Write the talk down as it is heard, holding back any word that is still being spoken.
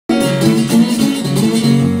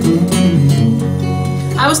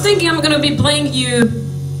was thinking I'm gonna be playing you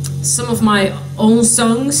some of my own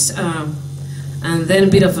songs, and then a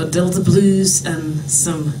bit of a Delta blues and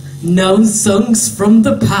some known songs from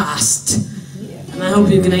the past. And I hope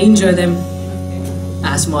you're gonna enjoy them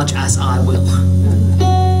as much as I will.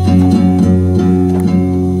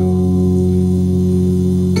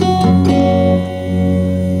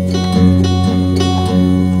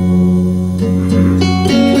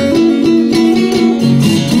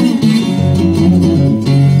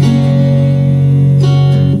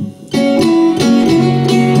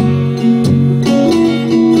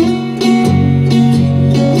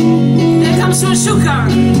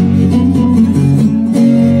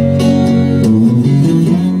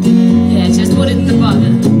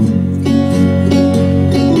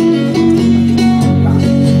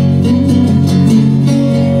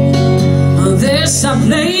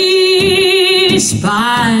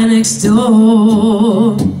 By next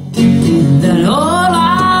door that all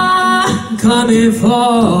I'm coming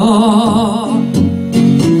for,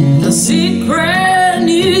 a secret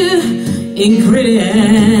new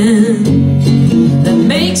ingredient that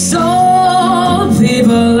makes all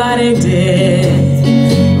people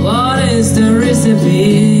addicted. What is the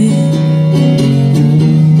recipe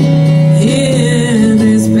in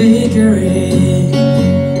this bakery?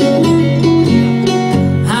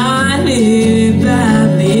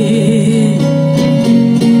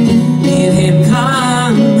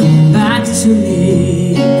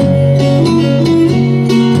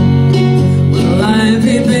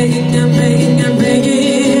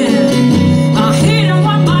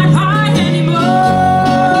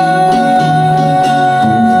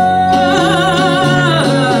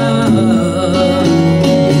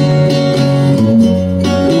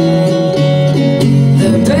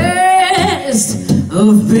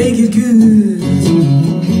 Of baked goods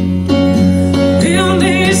in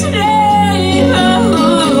this neighborhood,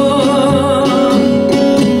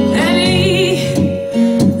 any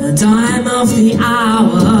time of the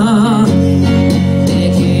hour, the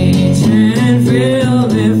kitchen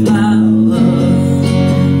filled with flour.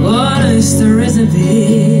 What is the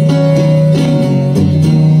recipe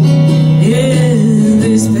in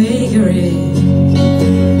this bakery?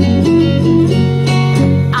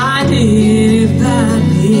 I did it badly.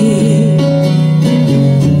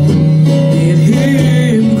 Did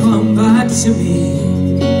him come back to me?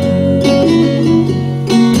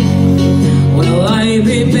 Well, I've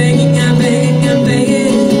been begging and begging and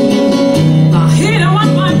begging. He don't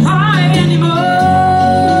want my pie anymore.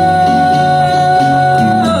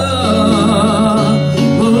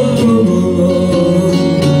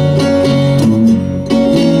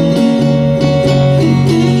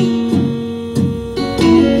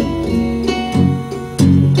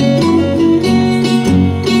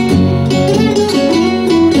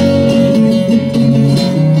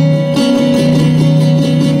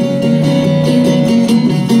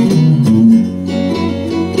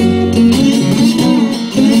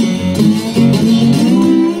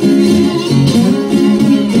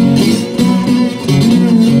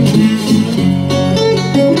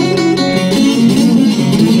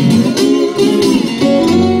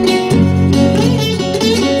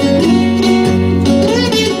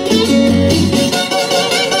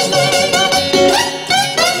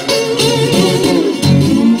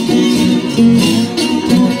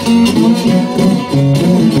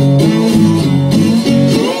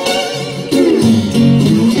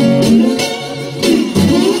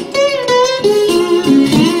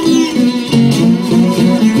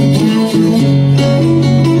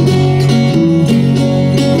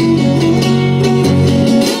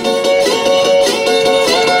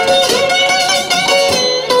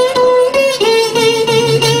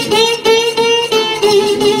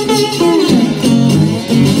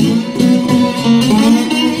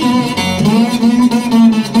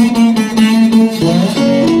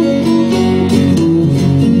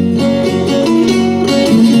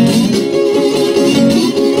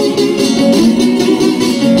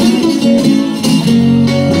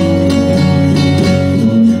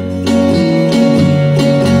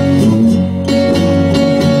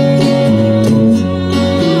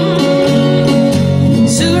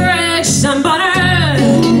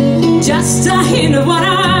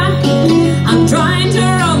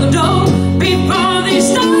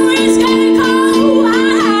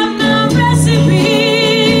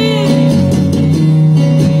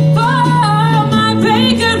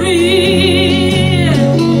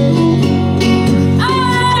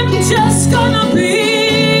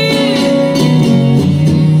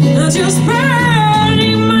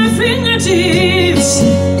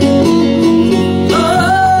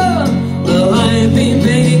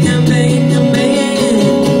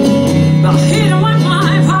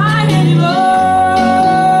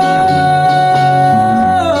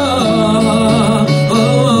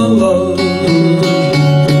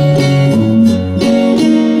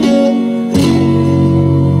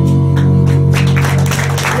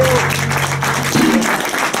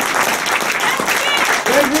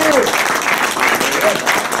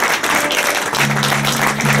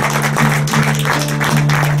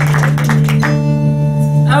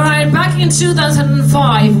 in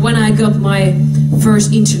 2005 when I got my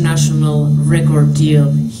first international record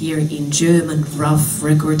deal here in German rough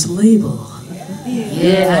record label.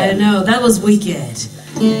 Yeah, I know, that was wicked.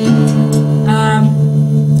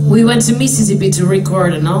 We went to Mississippi to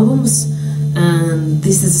record an albums, and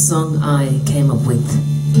this is a song I came up with.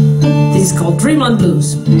 This is called Dreamland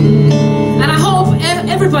Blues. And I hope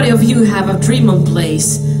everybody of you have a dreamland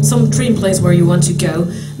place, some dream place where you want to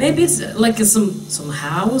go. Maybe it's like some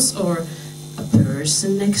house or a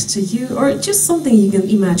person next to you, or just something you can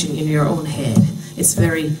imagine in your own head. It's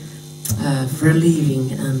very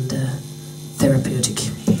relieving and therapeutic.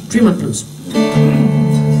 Dreamland Blues.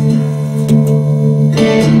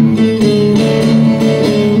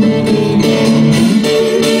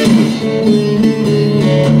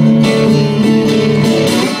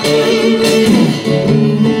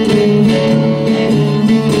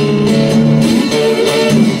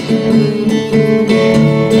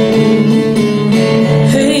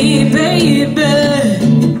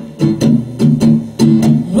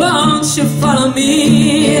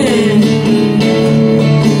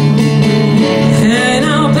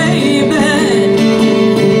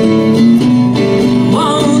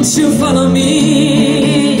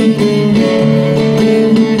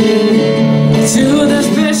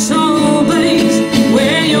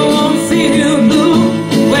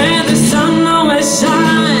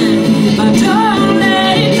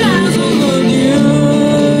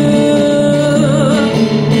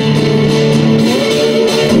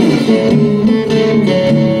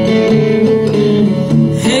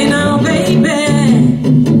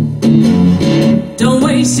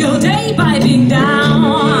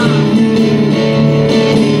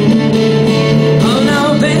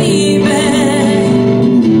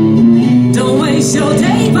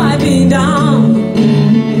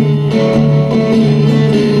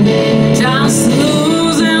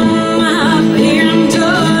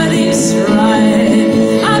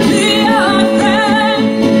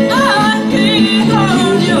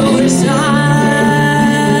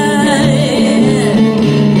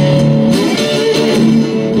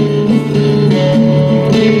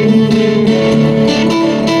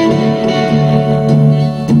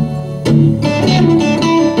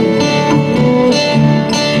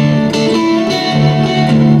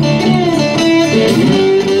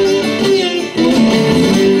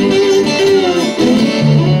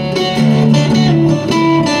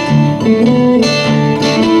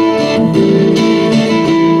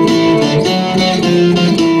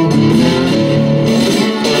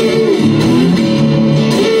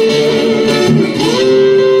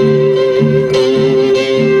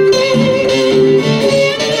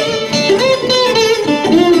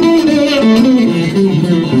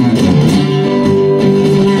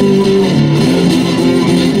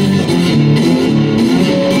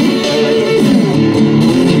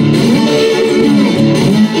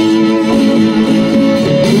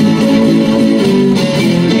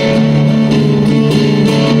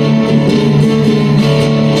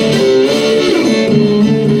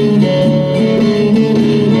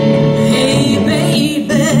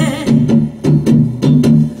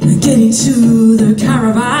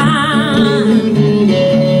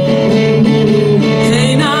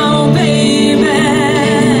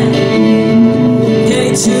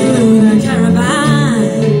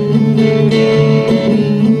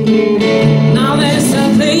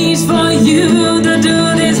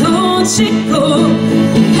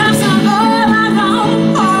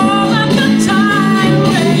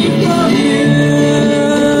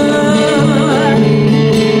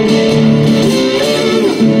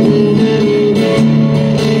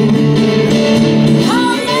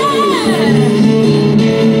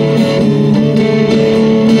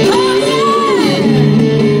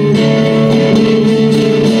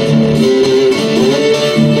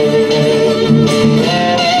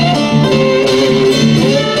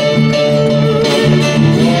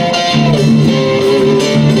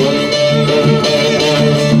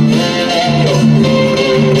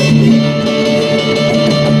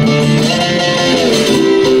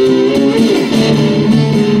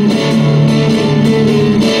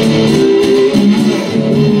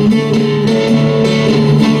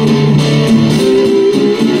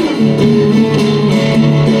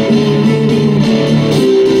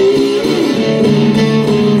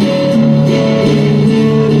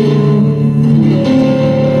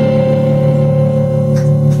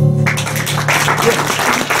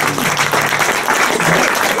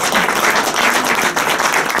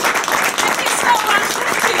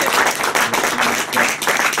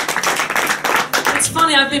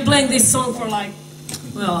 this song for like,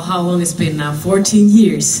 well, how long it's been now? 14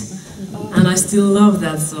 years. And I still love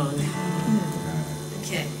that song.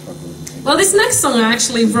 Well, this next song I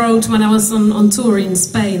actually wrote when I was on tour in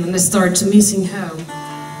Spain and I started missing home.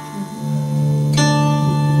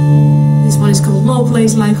 This one is called No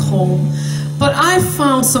Place Like Home. But I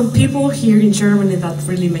found some people here in Germany that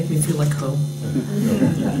really make me feel like home.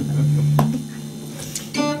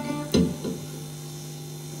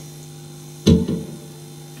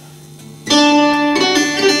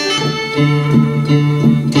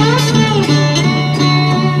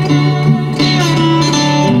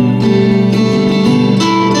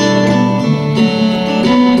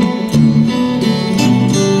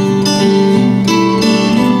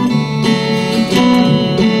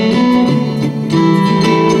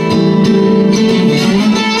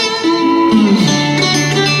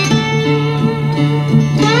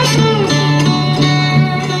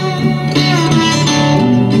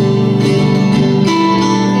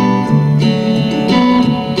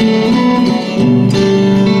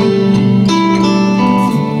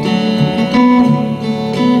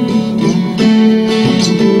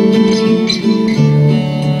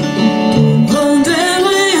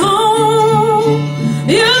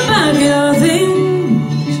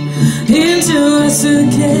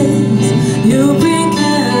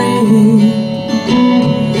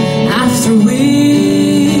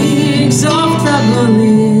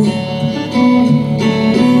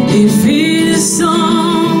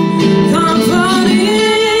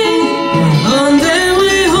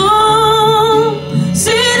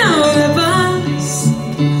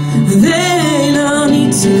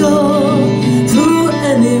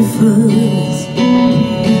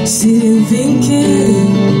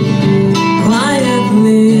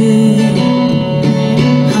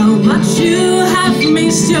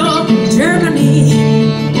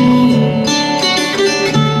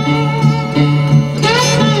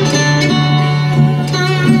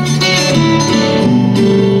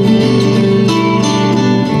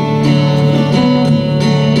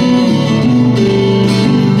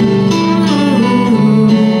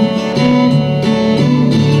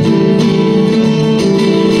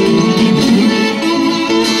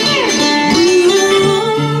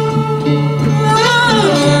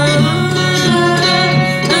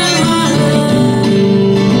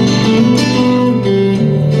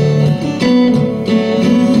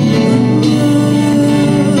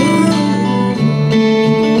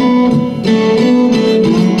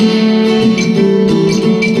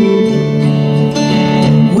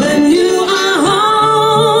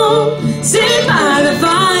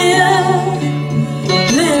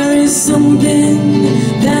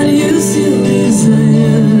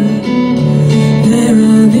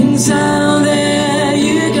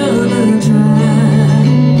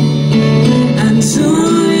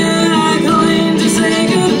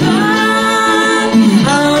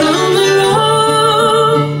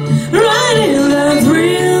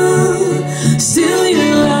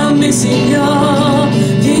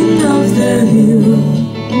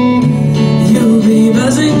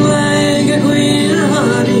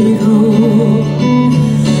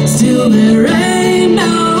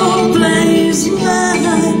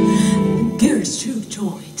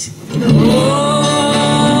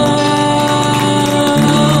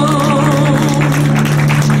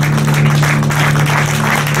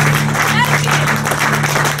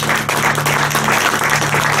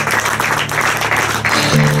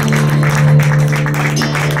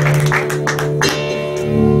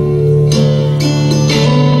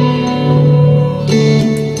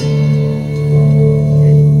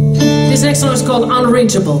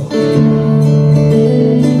 Unreachable.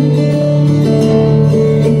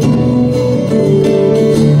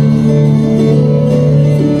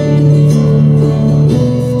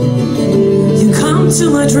 You come to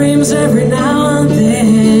my dreams every now and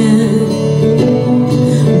then,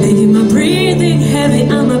 making my breathing heavy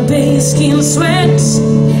and my bare skin sweats.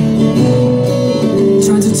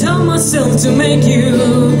 Try to tell myself to make you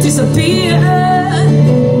disappear,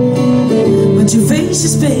 but your face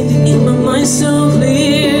is painted in my mind so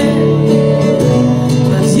clear.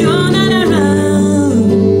 But you're not around,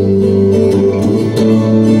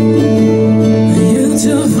 you're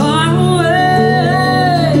too far away.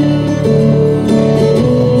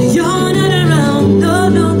 You're not around, no,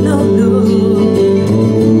 no, no, no.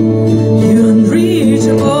 You're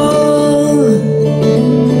unreachable.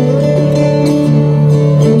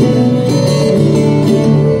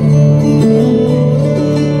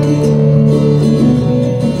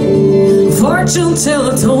 Fortune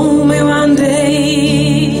teller told me one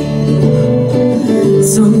day,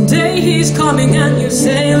 someday he's coming and you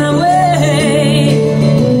sail away.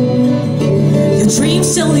 Your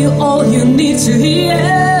dreams tell you all you need to hear,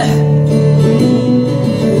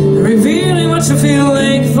 revealing what you feel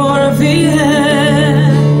like. for a feeling,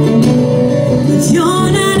 but you're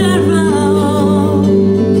not around.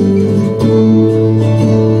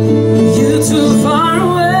 You're too far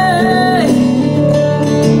away.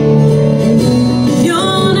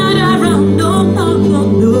 You're not around, no, no, no,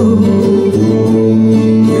 no.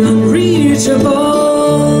 You're unreachable.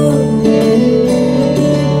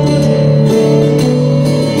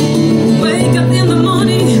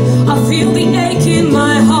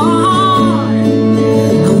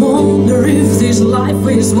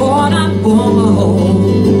 Is what I want.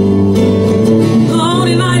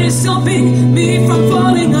 Lonely night is stopping me from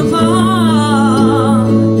falling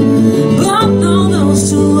apart. But no,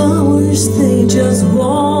 those 2 hours, they just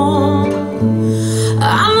won't. I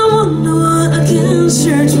wonder what I can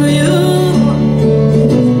search for you.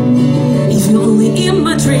 If you're only in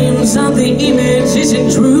my dreams and the image isn't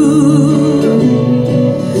true.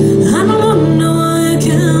 I wonder what I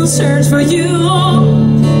can search for you.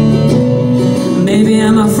 Maybe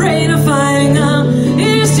I'm afraid of finding out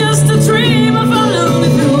it's just a dream of a lonely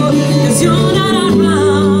fool, 'cause you're not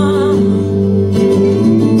around.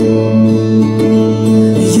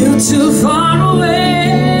 You're too far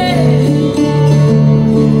away.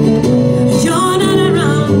 You're not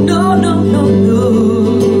around, no, no, no, no.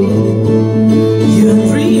 You're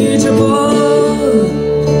unreachable.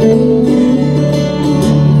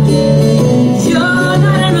 You're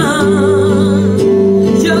not around.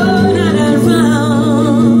 You're not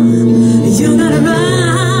around. You're not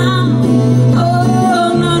around, oh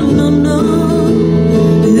no, no, no.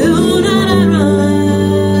 You're not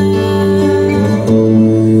around.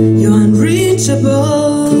 You're unreachable.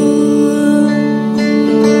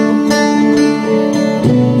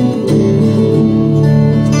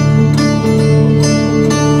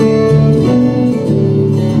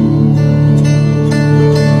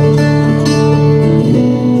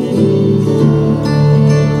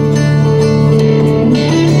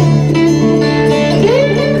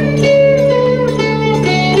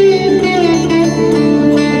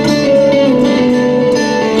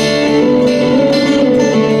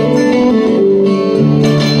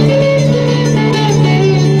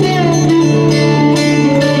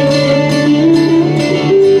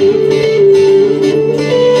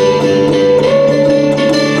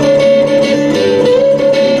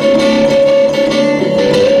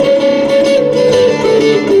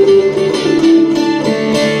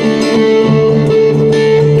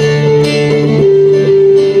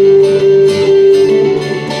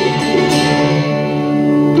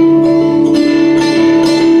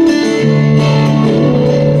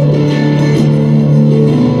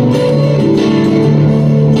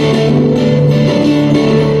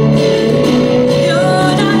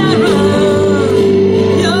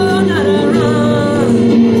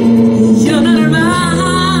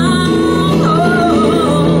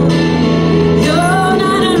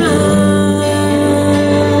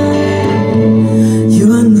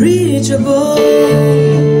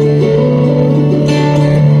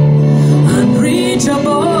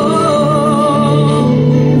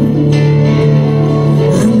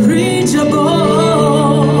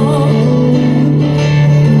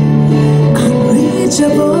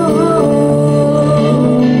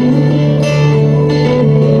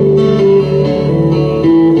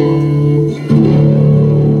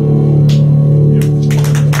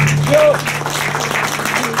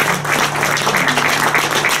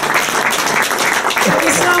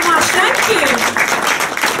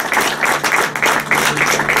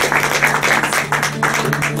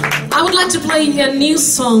 To play a new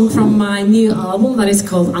song from my new album that is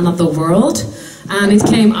called Another World, and it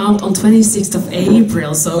came out on 26th of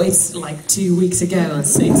April, so it's like 2 weeks ago,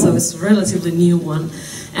 so it's a relatively new one.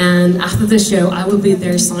 And after the show I will be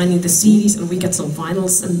there signing the CDs, and we get some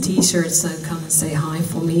vinyls and t-shirts, so come and say hi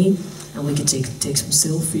for me, and we can take some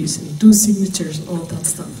selfies and do signatures and all that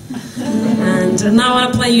stuff. And now I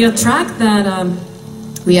want to play you a track that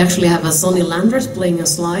we actually have a Sonny Landers playing a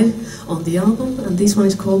slide on the album, and this one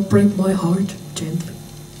is called Break My Heart Gently.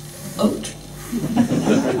 Ouch.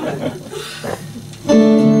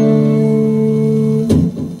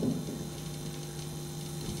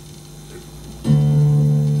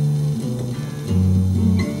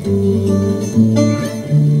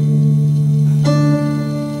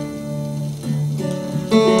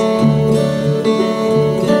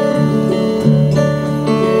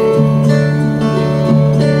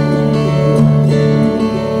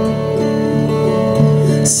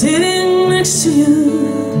 Sitting next to you,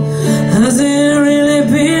 has it really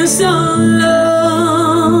been so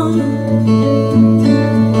long?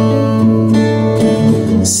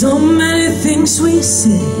 So many things we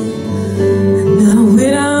say, and now we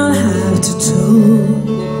don't have to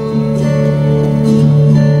talk.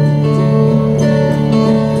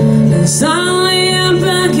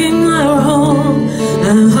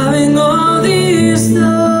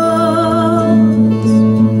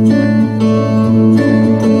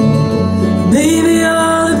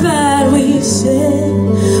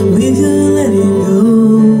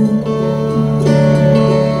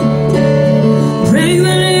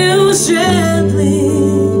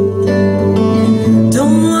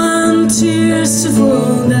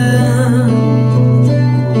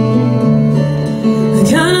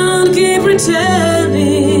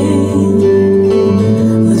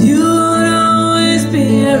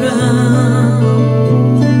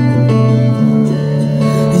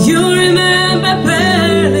 You remember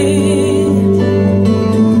barely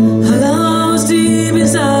how love's deep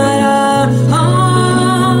inside our hearts.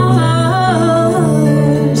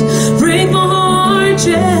 Break my heart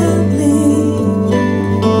gently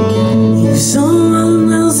if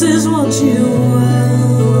someone else is what you want.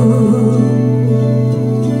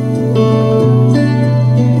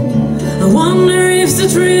 I wonder if the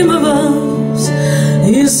dream of us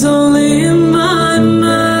is only in my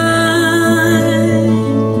mind.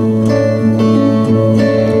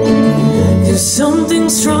 'Cause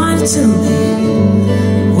something's trying to tell me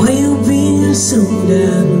why you being so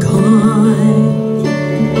damn kind.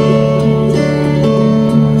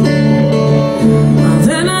 And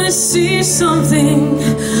then I see something,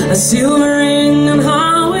 a silver ring and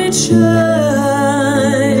how it shines.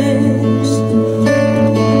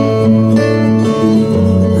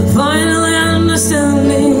 Finally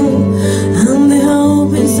understanding, and the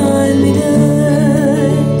hope inside me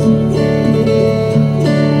dies.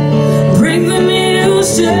 Bring the news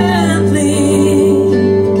gently,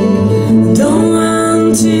 don't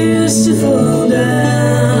want tears to fall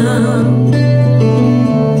down.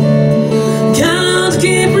 Can't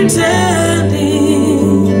keep pretending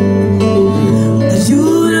that you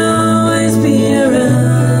would always be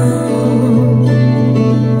around.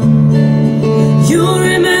 You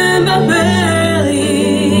remember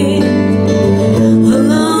barely how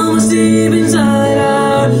love's deep inside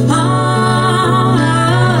our hearts.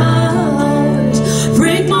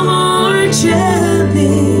 Break my heart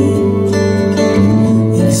gently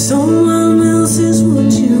if someone else is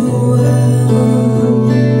what you want.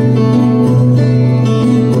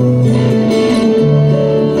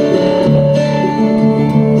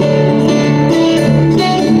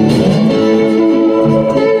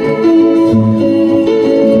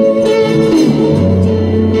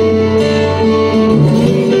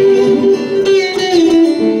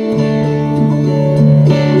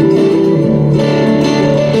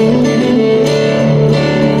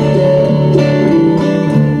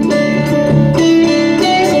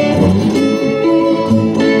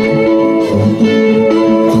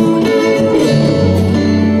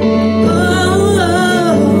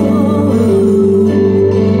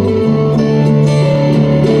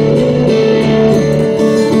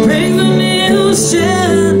 Bring the news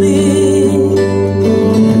gently,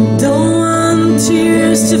 don't want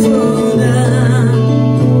tears to fall down.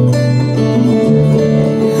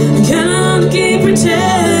 Can't keep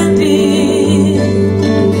pretending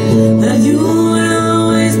that you will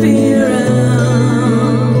always be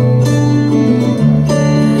around.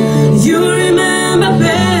 You remember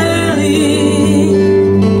barely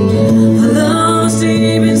how love's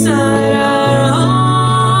deep inside our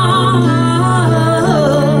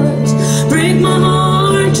hearts. Break my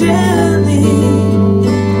heart gently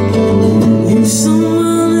if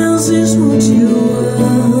someone else is what you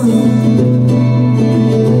want.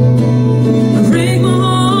 Break my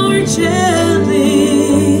heart gently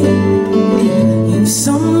if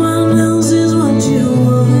someone else is what you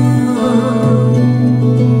want.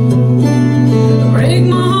 Break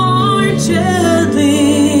my heart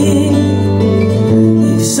gently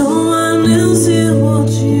if someone else is what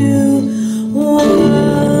you want.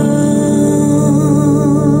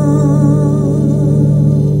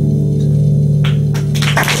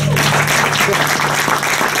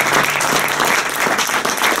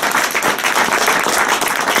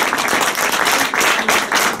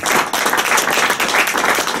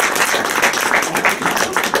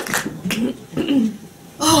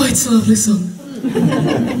 Oh, it's a lovely song.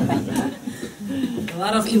 A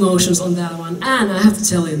lot of emotions on that one. And I have to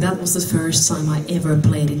tell you, that was the first time I ever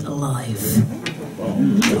played it live.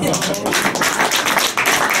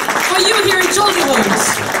 For you here in Joldelund.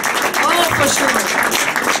 Oh, for sure.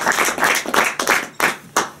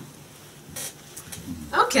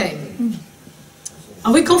 Okay.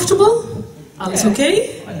 Are we comfortable? Alles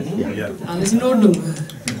okay? Alles in Ordnung.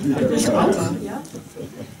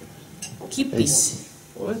 Kippis.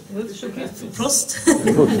 Prost.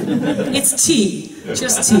 It's tea.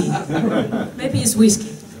 Just tea. Maybe it's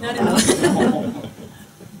whiskey. I don't know.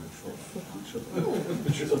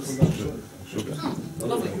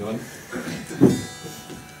 Lovely.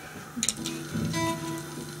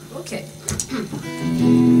 Okay.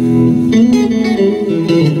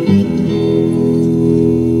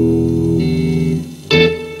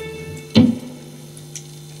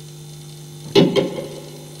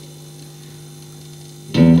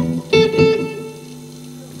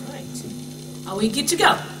 Are we good to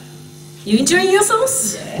go? You enjoying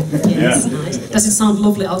yourselves? Yeah. Yes, nice. Does it sound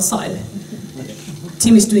lovely outside?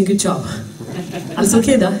 Tim is doing a good job. Alles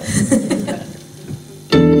okay da?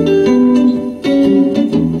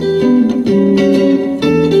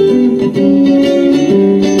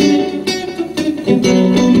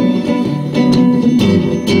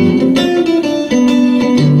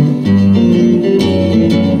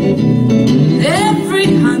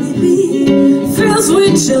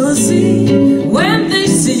 Jealousy when they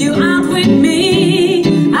see you out with me.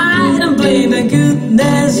 I don't blame the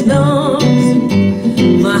goodness knows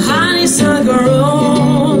my honeysuckle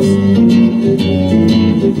rose.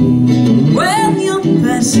 When you're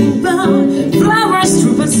passing by, flowers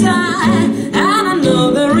droop aside, and I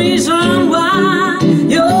know the reason why.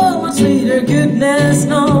 You're what sweeter goodness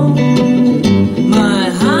knows my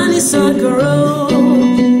honeysuckle rose.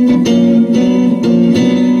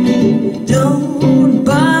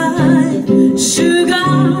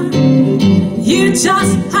 You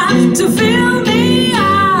just have to fill me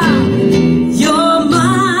up. You're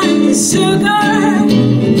my sugar.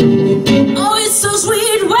 Oh, it's so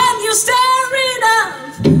sweet when you stir it up.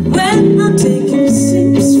 When I'm taking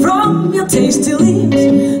sips from your tasty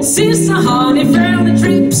lips, since the honey from the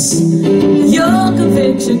trips, your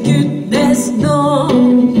confection goodness knows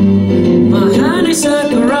my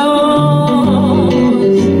honeysuckle rose.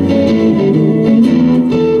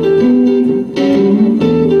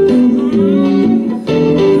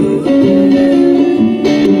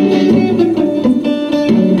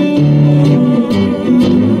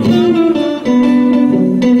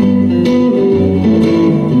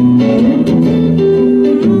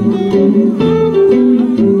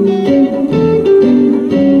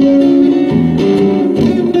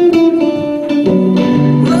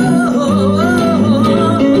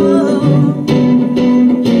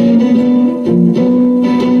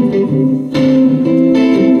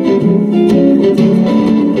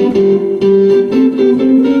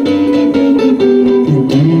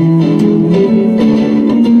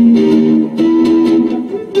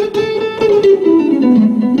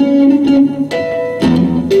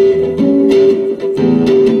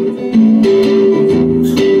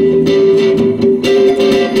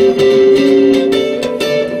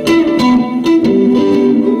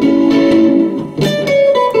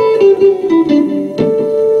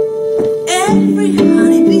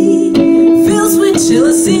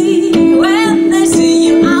 Jealousy when they see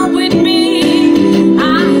you out with me.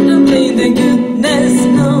 I don't blame the goodness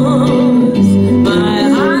knows my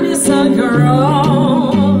honeysuckle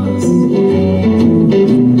rose.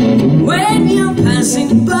 When you're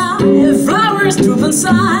passing by, flowers droop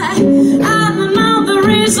inside, and I know the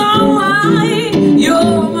reason why.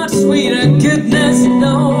 You're much sweeter goodness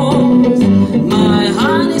knows my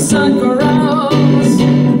honeysuckle rose.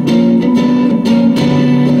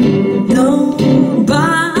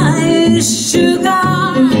 Sugar,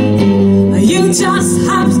 you just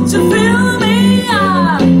have to